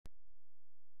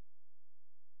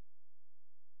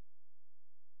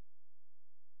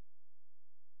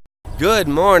Good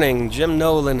morning, Jim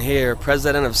Nolan here,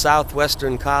 president of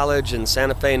Southwestern College in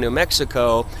Santa Fe, New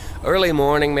Mexico. Early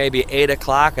morning, maybe 8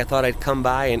 o'clock, I thought I'd come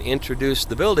by and introduce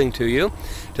the building to you.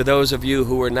 To those of you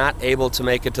who were not able to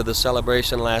make it to the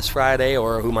celebration last Friday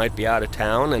or who might be out of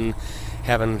town and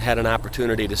haven't had an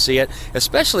opportunity to see it,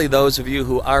 especially those of you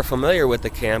who are familiar with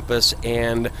the campus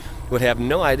and would have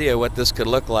no idea what this could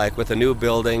look like with a new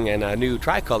building and a new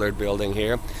tricolored building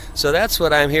here. So that's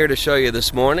what I'm here to show you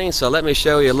this morning. So let me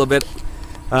show you a little bit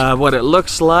what it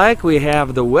looks like. We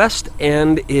have the west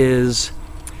end is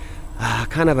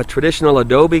kind of a traditional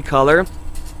adobe color.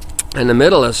 In the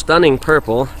middle is stunning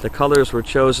purple. The colors were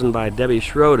chosen by Debbie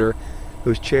Schroeder,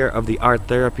 who's chair of the art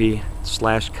therapy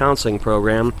 / counseling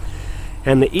program.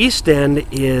 And the east end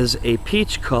is a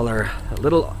peach color, a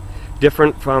little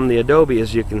different from the adobe,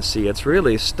 as you can see. It's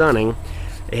really stunning.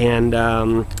 And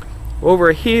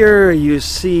over here you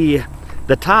see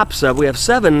the tops of, we have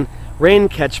 7 rain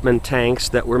catchment tanks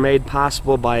that were made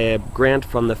possible by a grant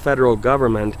from the federal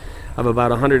government of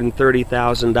about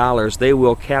 $130,000. They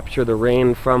will capture the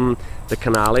rain from the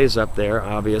canales up there,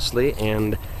 obviously,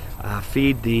 and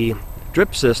feed the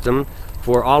drip system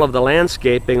for all of the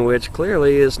landscaping, which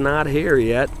clearly is not here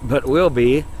yet, but will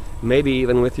be, maybe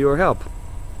even with your help.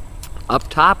 Up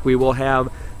top we will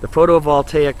have the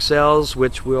photovoltaic cells,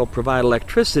 which will provide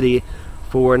electricity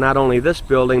for not only this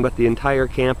building but the entire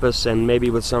campus, and maybe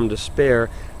with some to spare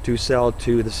to sell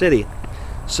to the city.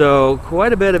 So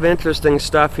quite a bit of interesting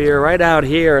stuff here. Right out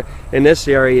here in this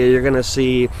area you're going to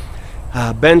see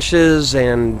benches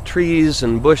and trees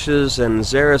and bushes and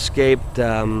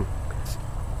xeriscaped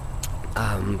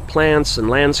plants and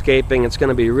landscaping. It's going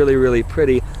to be really, really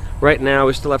pretty. Right now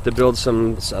we still have to build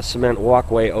some cement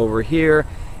walkway over here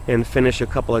and finish a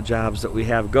couple of jobs that we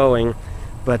have going.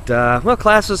 But well,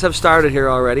 classes have started here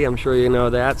already, I'm sure you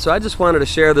know that. So I just wanted to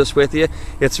share this with you.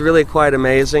 It's really quite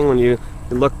amazing when you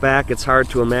look back. It's hard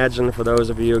to imagine for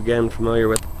those of you, again, familiar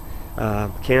with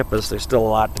campus. There's still a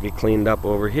lot to be cleaned up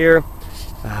over here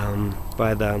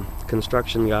by the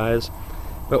construction guys.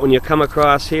 But when you come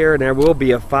across here, there will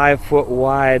be a 5-foot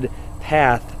wide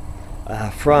path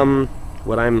from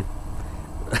what I'm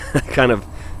kind of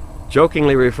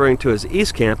jokingly referring to as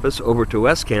East Campus over to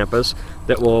West Campus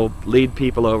that will lead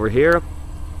people over here.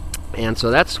 And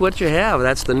so that's what you have.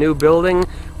 That's the new building.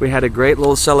 We had a great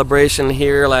little celebration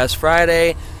here last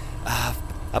Friday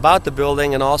about the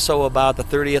building and also about the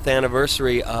 30th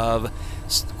anniversary of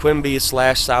Quimby /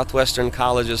 Southwestern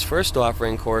College's first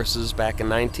offering courses back in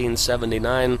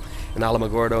 1979 in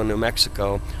Alamogordo, New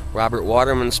Mexico. Robert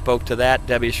Waterman spoke to that.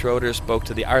 Debbie Schroeder spoke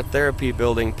to the art therapy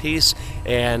building piece,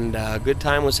 and a good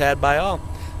time was had by all.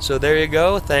 So there you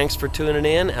go. Thanks for tuning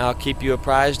in. I'll keep you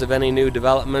apprised of any new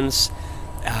developments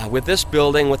with this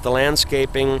building, with the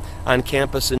landscaping on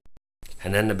campus.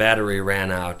 And then the battery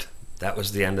ran out. That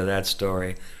was the end of that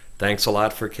story. Thanks a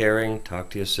lot for caring. Talk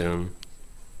to you soon.